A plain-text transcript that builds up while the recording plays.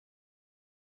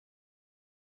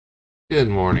Good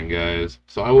morning, guys.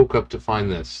 So I woke up to find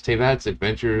this Teyvat's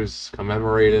Adventures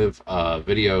Commemorative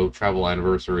Video Travel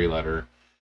Anniversary Letter,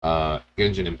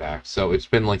 Genshin Impact. So it's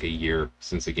been like a year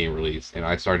since the game released, and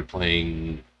I started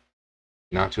playing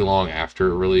not too long after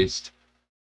it released,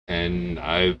 and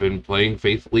I've been playing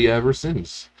faithfully ever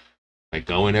since. I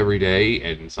go in every day,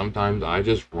 and sometimes I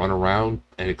just run around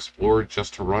and explore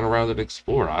just to run around and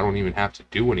explore. I don't even have to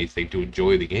do anything to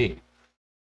enjoy the game.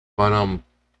 But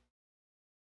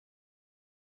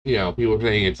people are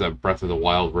saying it's a Breath of the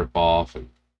Wild ripoff, and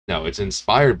no, it's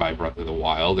inspired by Breath of the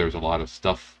Wild. There's a lot of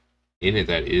stuff in it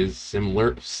that is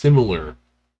similar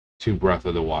to Breath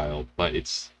of the Wild, but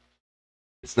it's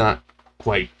not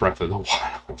quite Breath of the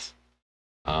Wild.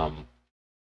 Um,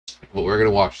 but we're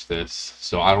gonna watch this,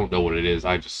 so I don't know what it is.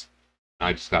 I just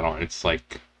got on. It's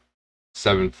like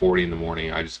 7:40 in the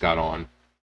morning. I just got on,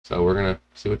 so we're gonna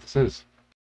see what this is.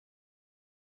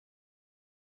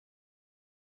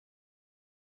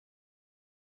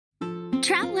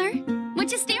 Traveler,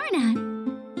 what you staring at?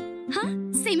 Huh?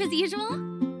 Same as usual?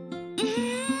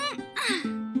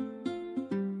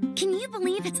 Can you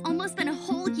believe it's almost been a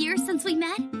whole year since we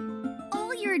met?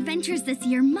 All your adventures this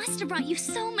year must have brought you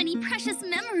so many precious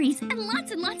memories and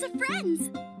lots of friends.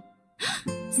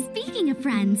 Speaking of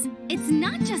friends, it's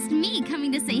not just me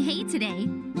coming to say hey today.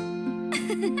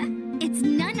 It's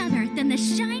none other than the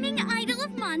shining idol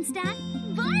of Mondstadt,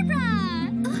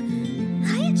 Barbara!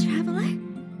 Hiya, Traveler.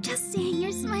 Just seeing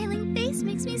your smiling face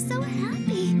makes me so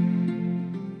happy.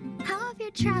 How have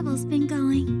your travels been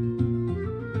going?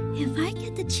 If I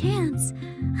get the chance,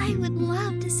 I would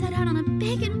love to set out on a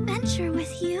big adventure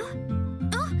with you.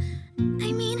 Oh,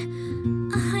 I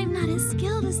mean, I'm not as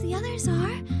skilled as the others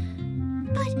are.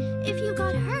 But if you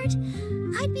got hurt,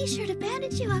 I'd be sure to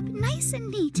bandage you up nice and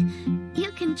neat.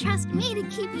 You can trust me to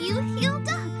keep you healed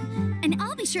up. And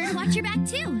I'll be sure to watch your back,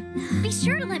 too. Be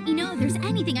sure to let me know if there's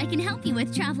anything I can help you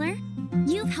with, Traveler.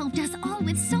 You've helped us all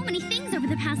with so many things over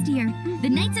the past year. The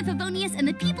Knights of Favonius and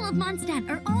the people of Mondstadt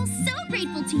are all so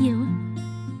grateful to you.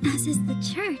 As is the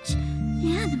church,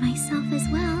 and myself as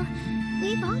well.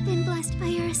 We've all been blessed by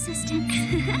your assistance.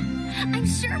 I'm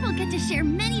sure we'll get to share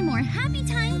many more happy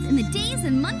times in the days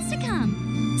and months to come.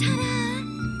 Ta-da!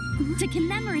 To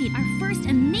commemorate our first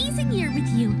amazing year with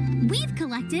you, we've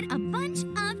collected a bunch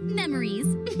of memories.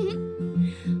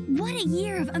 What a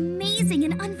year of amazing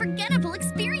and unforgettable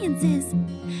experiences.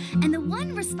 And the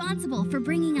one responsible for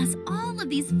bringing us all of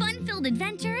these fun-filled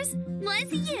adventures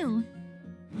was you.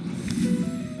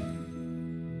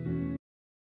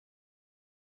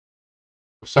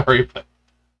 Sorry, but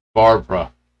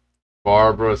Barbara,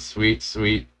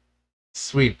 sweet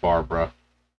Barbara.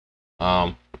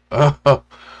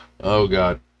 Oh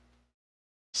God.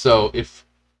 So if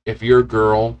your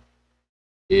girl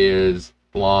is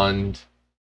blonde,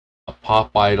 a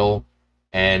pop idol,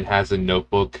 and has a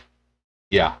notebook,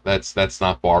 yeah, that's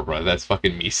not Barbara. That's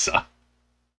fucking Misa.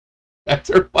 That's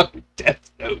her fucking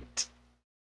death note.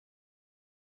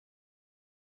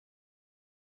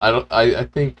 I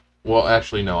think. Well,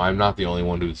 actually, no. I'm not the only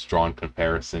one who's drawn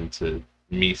comparison to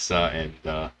Misa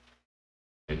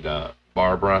and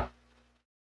Barbara,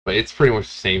 but it's pretty much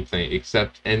the same thing.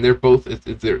 Except, and they're both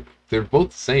they're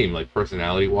both the same. Like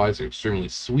personality wise, they're extremely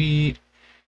sweet,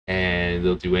 and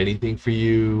they'll do anything for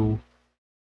you,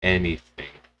 anything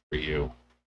for you.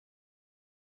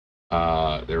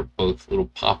 They're both little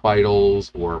pop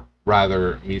idols, or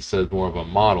rather, Misa is more of a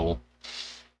model,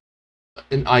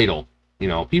 an idol.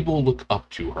 People look up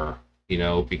to her,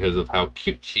 because of how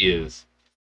cute she is.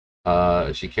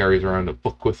 She carries around a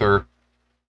book with her.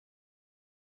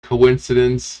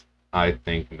 Coincidence? I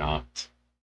think not.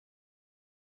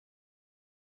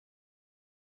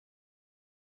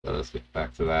 So let's get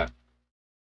back to that.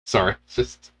 Sorry,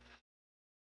 just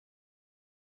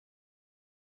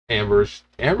Amber's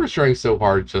trying so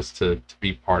hard just to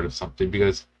be part of something,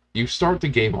 because you start the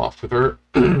game off with her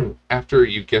after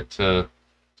you get to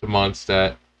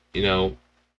Mondstadt,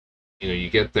 you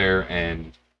get there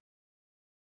and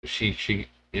she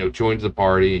joins the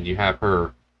party and you have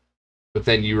her, but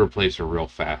then you replace her real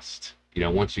fast.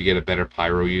 Once you get a better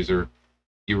pyro user,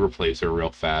 you replace her real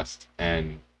fast,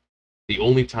 and the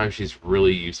only time she's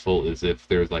really useful is if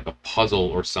there's like a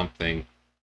puzzle or something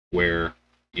where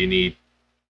you need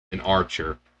an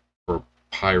archer for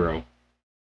pyro,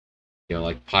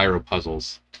 like pyro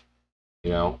puzzles,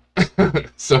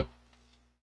 so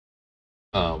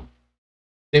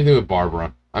same thing with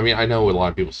Barbara. I mean, I know a lot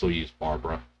of people still use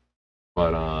Barbara,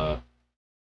 but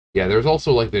yeah, there's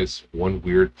also like this one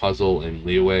weird puzzle in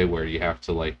Liyue where you have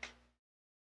to like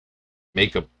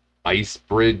make a ice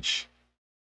bridge,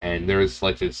 and there's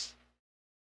like this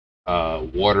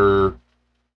water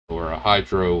or a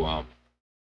hydro,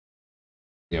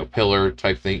 pillar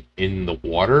type thing in the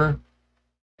water,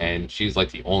 and she's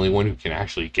like the only one who can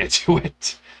actually get to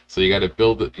it. So you got to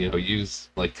build it, use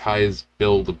like Kaya's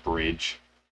build a bridge,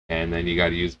 and then you got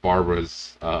to use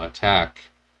Barbara's attack,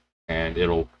 and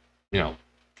it'll,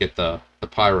 get the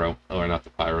pyro, or not the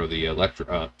pyro, the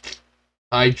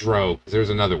hydro. 'Cause there's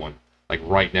another one like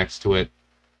right next to it,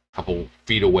 a couple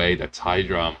feet away. That's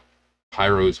hydro,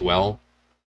 pyro as well.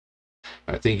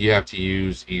 I think you have to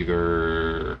use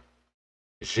either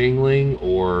Xingling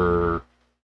or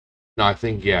no, I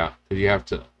think because you have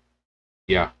to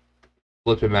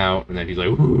flip him out, and then he's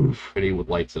like woof, and he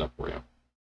lights it up for you.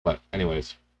 But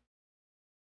anyways.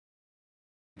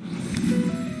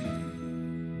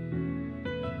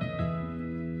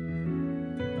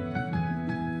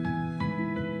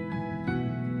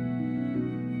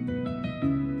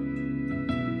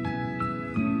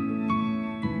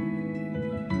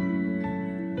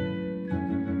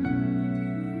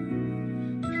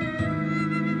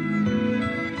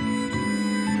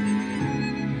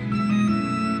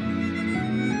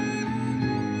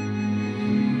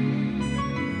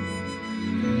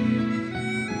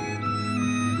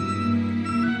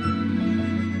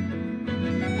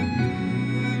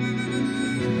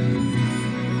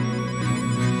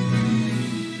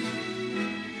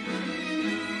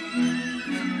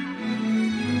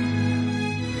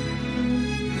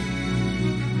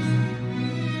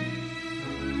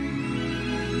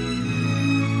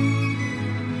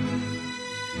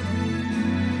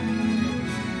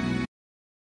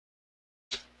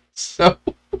 So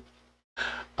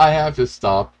I have to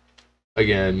stop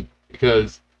again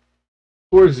because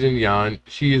poor Xinyan,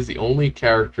 she is the only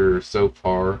character so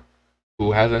far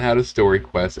who hasn't had a story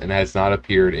quest and has not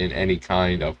appeared in any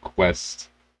kind of quest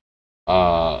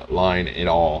line at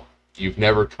all. You've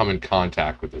never come in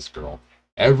contact with this girl.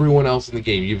 Everyone else in the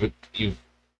game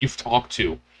you've talked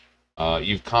to,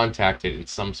 you've contacted in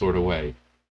some sort of way,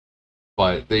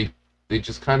 but they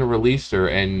just kind of released her,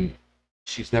 and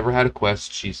she's never had a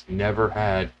quest. She's never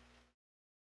had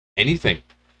anything.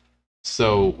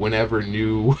 So whenever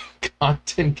new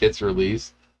content gets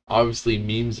released, obviously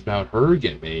memes about her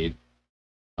get made,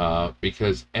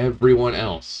 because everyone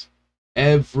else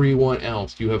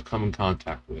you have come in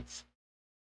contact with,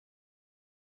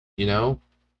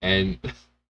 and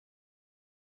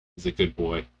he's a good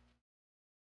boy.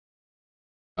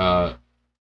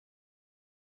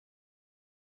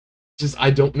 Just I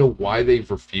don't know why they've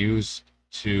refused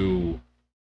to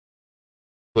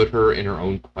put her in her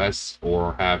own quest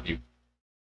or have you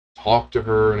talk to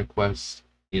her in a quest.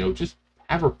 Just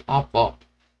have her pop up.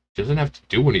 She doesn't have to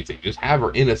do anything. Just have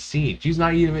her in a scene. She's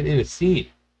not even in a scene.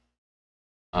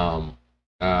 Hu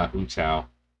Tao.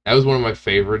 That was one of my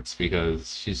favorites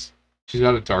because she's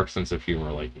got a dark sense of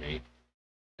humor like me.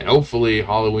 And hopefully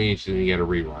Halloween she's gonna get a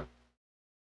rerun.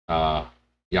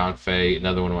 Yan Fei,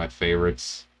 another one of my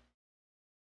favorites.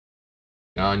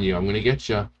 Ganyu, I'm gonna get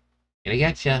you. Gonna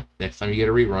get you next time you get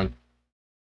a rerun.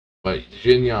 But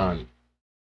Xinyan,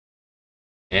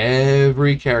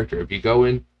 every character, if you go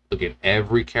in, look at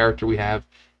every character we have,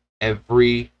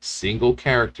 every single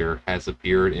character has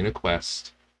appeared in a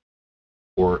quest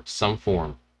or some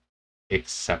form,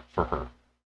 except for her.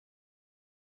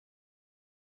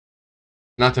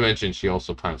 Not to mention, she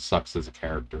also kind of sucks as a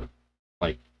character,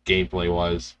 like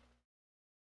gameplay-wise.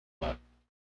 But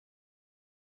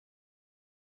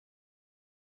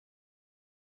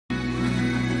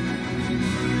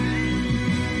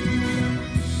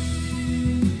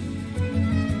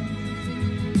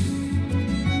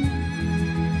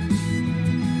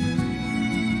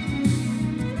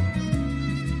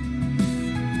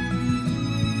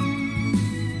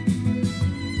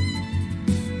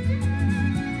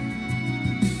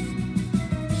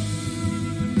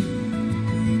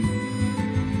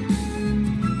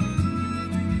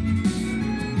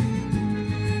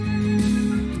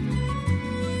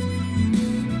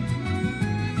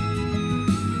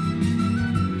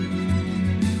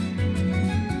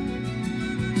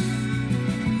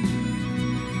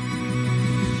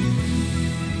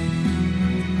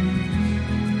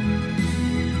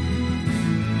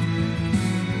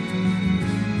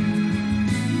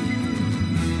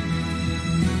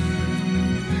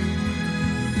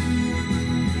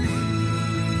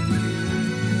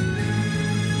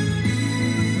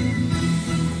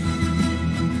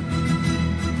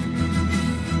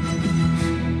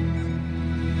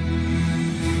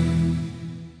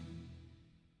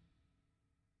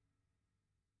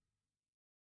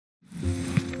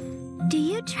Do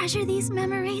you treasure these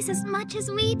memories as much as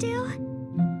we do?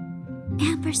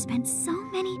 Amber spent so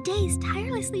many days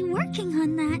tirelessly working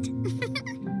on that.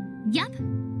 Yup.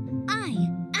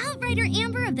 Outrider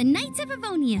Amber of the Knights of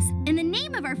Avonius, in the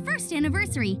name of our first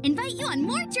anniversary, invite you on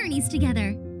more journeys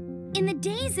together. In the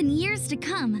days and years to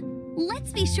come,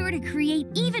 let's be sure to create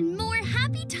even more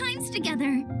happy times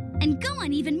together and go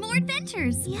on even more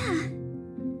adventures. Yeah.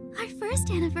 Our first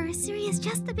anniversary is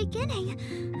just the beginning.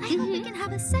 I hope we can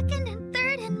have a second and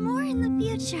third and more in the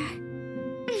future.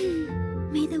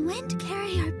 May the wind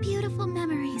carry our beautiful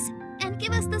memories and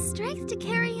give us the strength to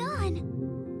carry on.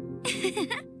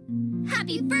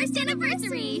 Happy first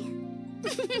anniversary!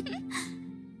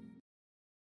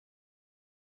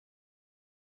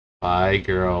 Bye,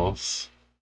 girls.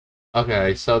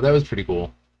 Okay, so that was pretty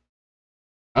cool.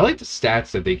 I like the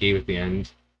stats that they gave at the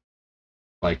end.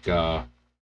 Like, during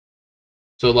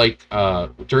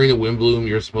the wind bloom,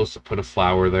 you're supposed to put a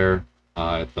flower there,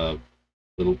 at the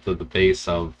base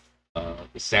of the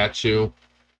statue,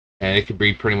 and it could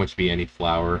pretty much be any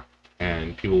flower,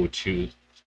 and people would choose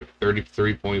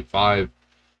 33.5,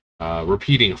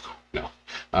 repeating, no,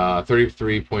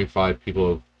 33.5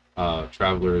 people,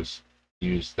 travelers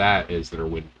use that as their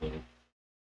wind bloom.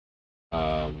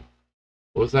 What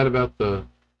was that about the...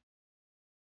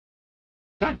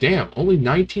 God damn, only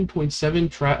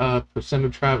 19.7%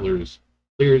 of travelers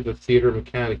cleared the Theater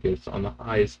Mechanicus on the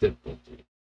highest difficulty.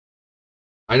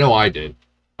 I know I did.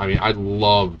 I mean, I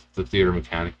loved the Theater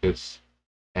Mechanicus,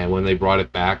 and when they brought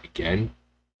it back again,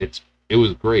 it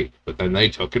was great, but then they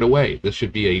took it away. This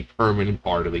should be a permanent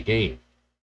part of the game.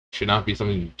 It should not be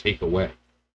something you take away.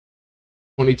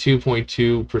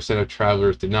 22.2% of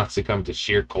travelers did not succumb to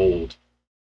sheer cold.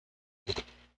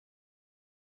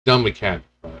 Dumb mechanic,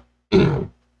 but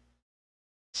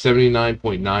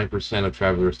 79.9% of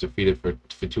travelers defeated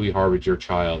Fatui Harbinger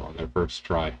Child on their first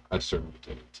try. I certainly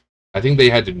didn't. I think they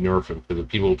had to nerf him because of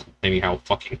people complaining how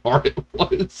fucking hard it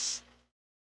was.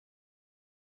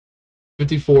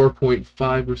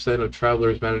 54.5% of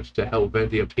travelers managed to help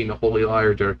Venti obtain the Holy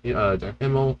Lyre der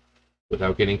Himmel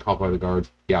without getting caught by the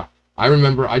guards. Yeah, I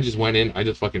remember I just went in,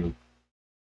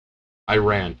 I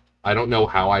ran. I don't know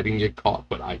how I didn't get caught,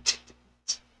 but I did.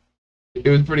 It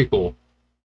was pretty cool.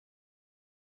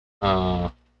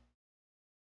 What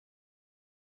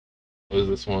was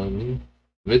this one?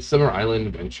 Midsummer Island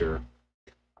Adventure.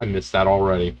 I missed that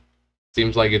already.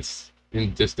 Seems like it's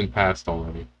in distant past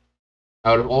already.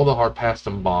 Out of all the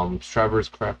Harpastum bombs, Traverse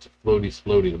crafted Floaty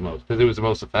Splody the most, because it was the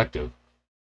most effective.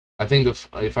 I think,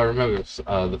 if I remember,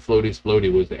 the Floaty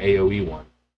Splody was the AoE one.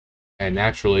 And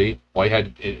naturally, all you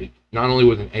had, it not only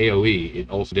was an AoE,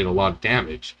 it also did a lot of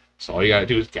damage. So all you gotta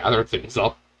do is gather things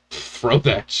up, throw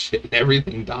that shit, and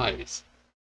everything dies.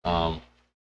 Sorry,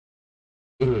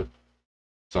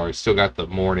 still got the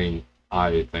morning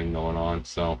eye thing going on,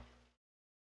 so...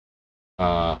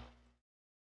 what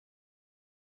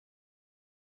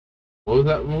was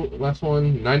that last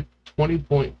one?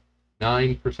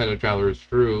 20.9% of travelers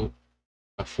drew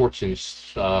a fortune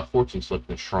slip in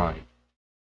the shrine.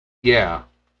 Yeah.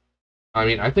 I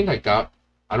mean, I think I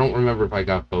don't remember if I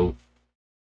got both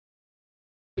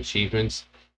achievements.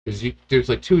 Because there's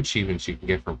like 2 achievements you can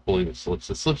get from pulling the slips.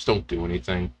 The slips don't do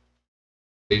anything.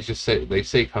 They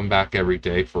say come back every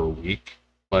day for a week,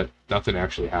 but nothing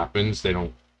actually happens. They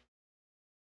don't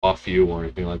buff you or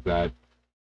anything like that.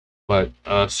 But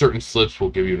certain slips will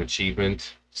give you an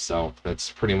achievement, so that's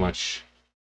pretty much...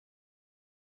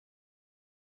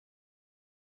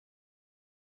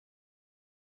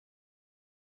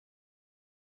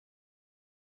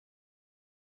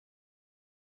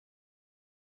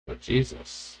 But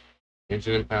Jesus.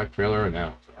 Genshin Impact trailer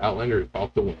announced. Outlander is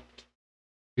off the wind.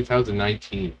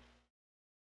 2019.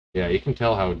 Yeah, you can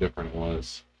tell how different it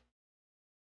was.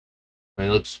 I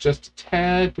mean, it looks just a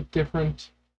tad bit different.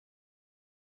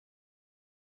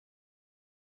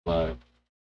 But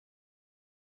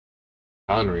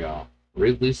Conreal,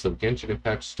 release of Genshin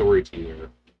Impact story teaser,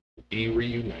 be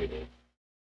reunited.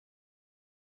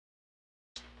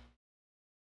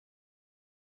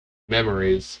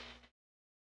 Memories.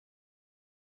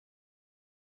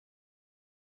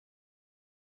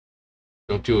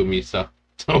 Don't do it, Misa.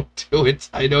 Don't do it.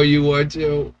 I know you want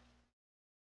to.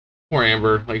 Poor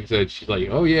Amber. Like I said, she's like,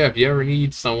 oh yeah, if you ever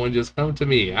need someone, just come to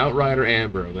me. Outrider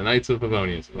Amber, the Knights of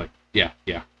Favonius. I'm like, yeah.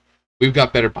 We've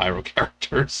got better pyro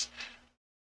characters.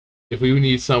 If we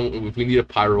need a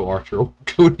pyro archer, we'll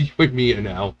go to you and Mia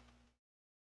now.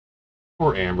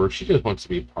 Poor Amber. She just wants to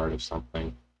be part of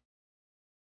something.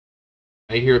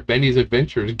 I hear Benny's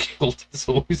Adventures Guild is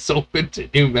always open to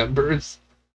new members.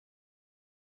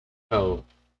 Oh,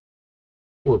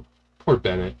 poor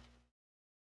Bennett.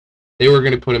 They were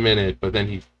going to put him in it, but then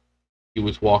he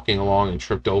was walking along and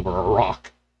tripped over a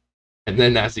rock. And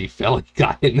then as he fell, he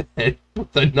got in the head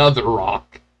with another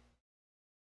rock.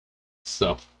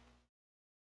 So,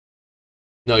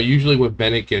 No, usually when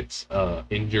Bennett gets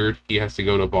injured, he has to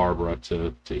go to Barbara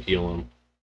to heal him.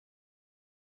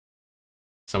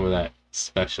 Some of that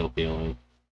special healing.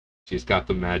 She's got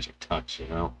the magic touch, you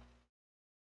know.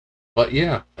 But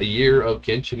yeah, a year of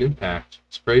Genshin Impact.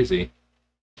 It's crazy.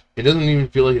 It doesn't even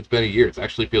feel like it's been a year. It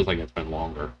actually feels like it's been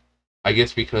longer. I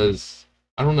guess because,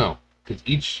 I don't know, because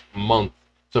each month,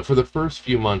 so for the first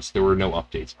few months, there were no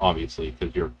updates, obviously,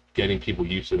 because you're getting people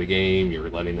used to the game, you're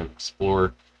letting them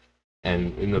explore,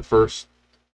 and in the first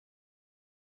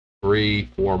 3,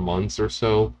 4 months or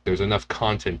so, there's enough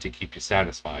content to keep you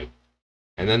satisfied.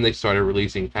 And then they started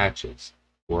releasing patches,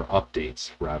 or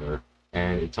updates, rather,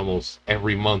 and it's almost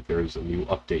every month there's a new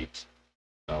update.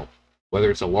 So, whether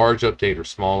it's a large update or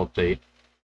small update,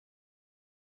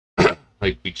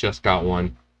 like we just got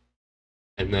one,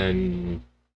 and then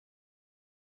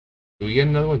do we get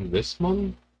another one this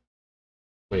month?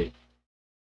 Wait.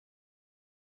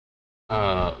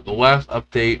 The last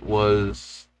update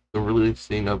was the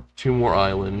releasing of 2 more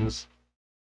islands,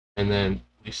 and then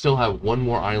we still have one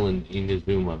more island in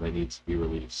Inazuma that needs to be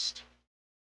released.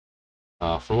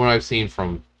 From what I've seen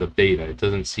from the beta, it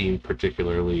doesn't seem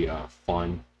particularly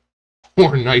fun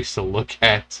or nice to look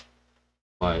at,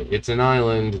 but it's an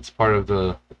island. It's part of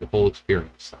the whole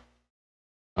experience.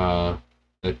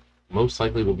 It most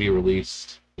likely will be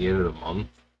released at the end of the month.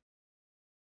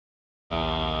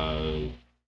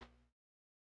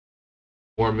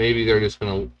 Or maybe they're just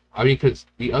gonna. I mean, because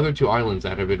the other 2 islands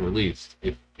that have been released,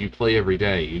 if you play every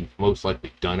day, you've most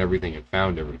likely done everything and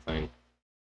found everything.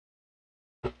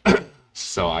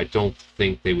 So I don't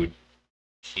think they would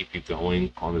keep you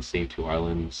going on the same 2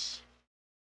 islands.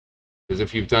 Because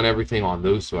if you've done everything on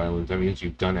those 2 islands, that means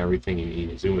you've done everything in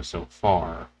Inazuma so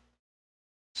far.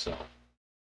 So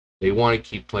they want to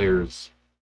keep players,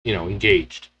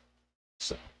 engaged.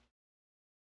 So,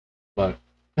 but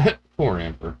poor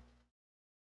Amber.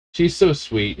 She's so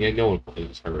sweet, yet no one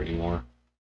plays her anymore.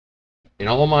 In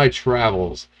all my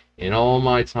travels, in all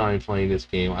my time playing this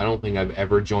game, I don't think I've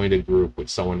ever joined a group with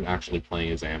someone actually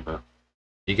playing as Amber.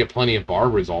 You get plenty of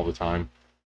Barbaras all the time.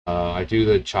 I do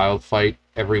the child fight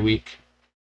every week.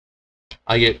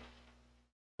 I get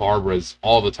Barbaras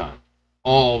all the time.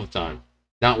 All the time.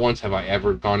 Not once have I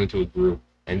ever gone into a group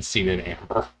and seen an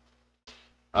Amber.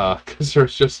 Because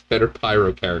there's just better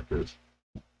Pyro characters.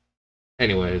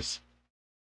 Anyways,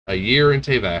 a year in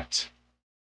Teyvat.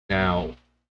 Now,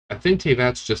 I think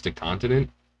Teyvat's just a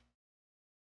continent.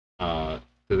 So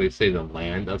they say the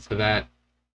land of Teyvat.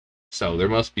 So there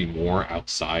must be more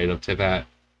outside of Teyvat.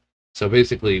 So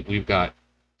basically, we've got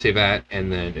Teyvat,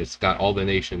 and then it's got all the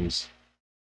nations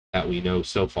that we know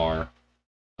so far.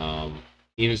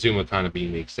 Inazuma kind of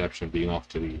being the exception, being off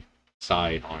to the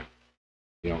side on,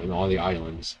 in all the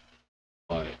islands.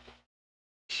 But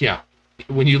yeah,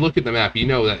 when you look at the map, you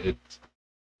know that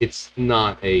it's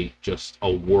not just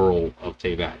a world of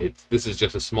Teyvat. This is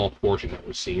just a small portion that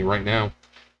we're seeing right now.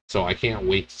 So I can't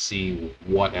wait to see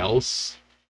what else.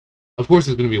 Of course,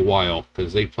 it's going to be a while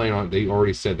because they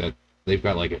already said that they've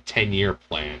got like a 10-year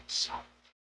plan.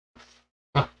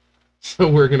 So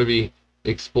we're going to be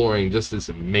exploring just this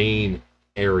main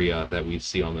area that we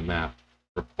see on the map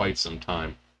for quite some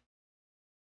time.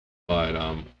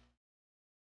 But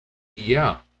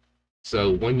yeah.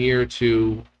 So 1 year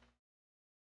to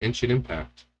Genshin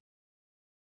Impact.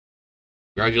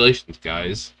 Congratulations,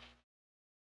 guys.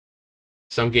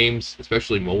 Some games,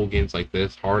 especially mobile games like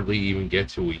this, hardly even get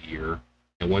to a year.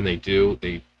 And when they do,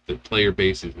 the player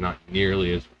base is not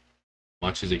nearly as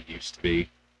much as it used to be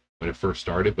when it first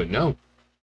started. But no,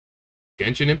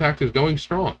 Genshin Impact is going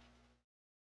strong.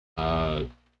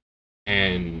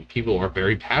 And people are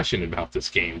very passionate about this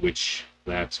game, which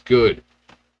that's good.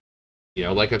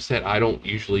 Like I've said, I don't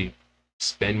usually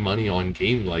spend money on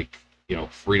games like,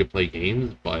 free-to-play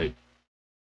games, but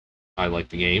I like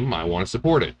the game. I want to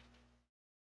support it.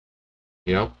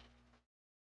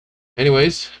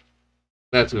 Anyways,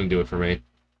 that's going to do it for me.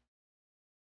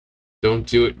 Don't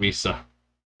do it, Misa.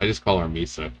 I just call her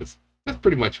Misa, because that's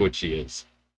pretty much what she is.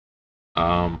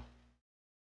 That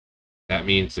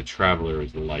means the traveler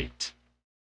is light.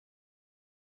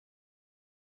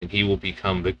 And he will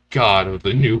become the god of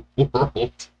the new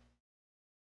world.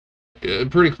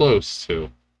 Pretty close, too.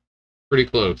 Pretty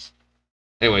close.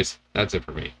 Anyways, that's it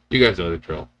for me. You guys know the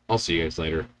drill. I'll see you guys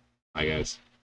later. Bye, guys.